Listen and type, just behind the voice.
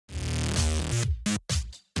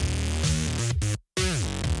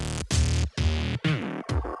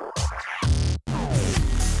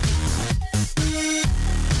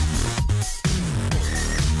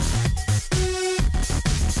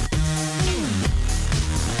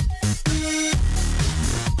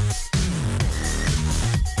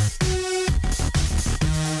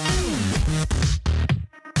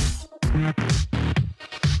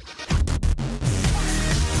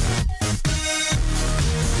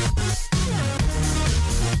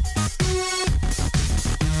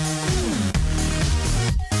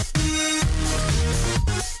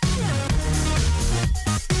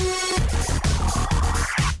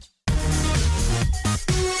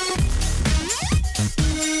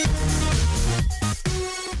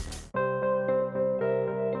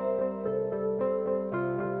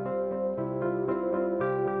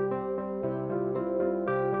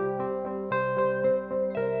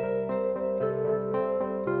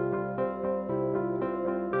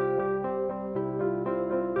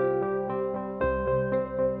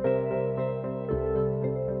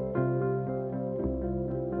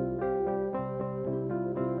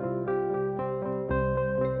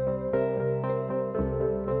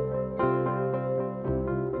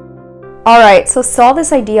Alright, so saw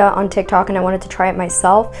this idea on TikTok and I wanted to try it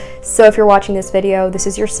myself. So if you're watching this video, this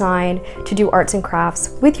is your sign to do arts and crafts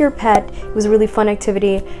with your pet. It was a really fun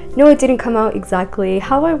activity. No, it didn't come out exactly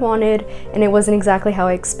how I wanted, and it wasn't exactly how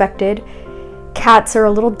I expected. Cats are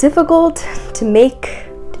a little difficult to make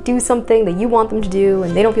to do something that you want them to do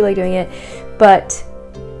and they don't feel like doing it, but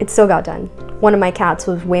it still got done. One of my cats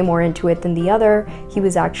was way more into it than the other. He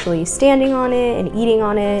was actually standing on it and eating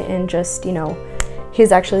on it, and just, you know,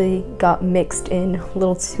 his actually got mixed in a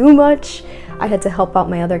little too much. I had to help out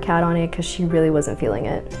my other cat on it because she really wasn't feeling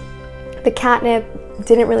it. The catnip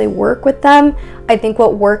didn't really work with them. I think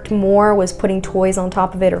what worked more was putting toys on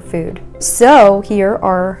top of it or food. So here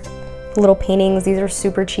are little paintings. These are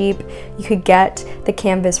super cheap. You could get the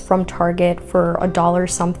canvas from Target for $1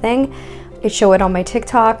 something. I show it on my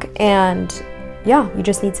TikTok, and yeah, you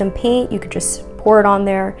just need some paint. You could just pour it on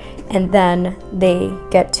there, and then they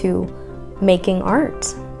get to making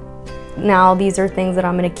art. Now these are things that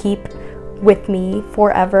I'm gonna keep with me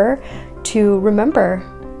forever to remember.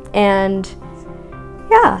 And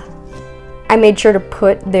yeah, I made sure to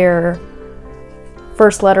put their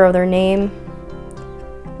first letter of their name.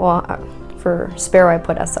 Well, for Sparrow I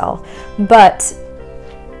put SL, but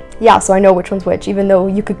yeah, so I know which one's which, even though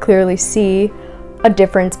you could clearly see a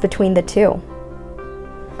difference between the two.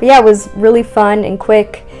 But yeah, it was really fun and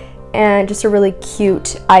quick and just a really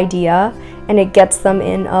cute idea, and it gets them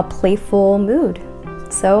in a playful mood.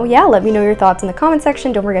 So yeah, let me know your thoughts in the comment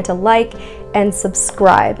section. Don't forget to like and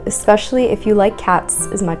subscribe, especially if you like cats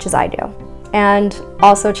as much as I do. And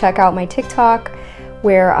also check out my TikTok,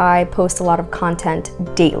 where I post a lot of content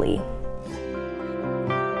daily.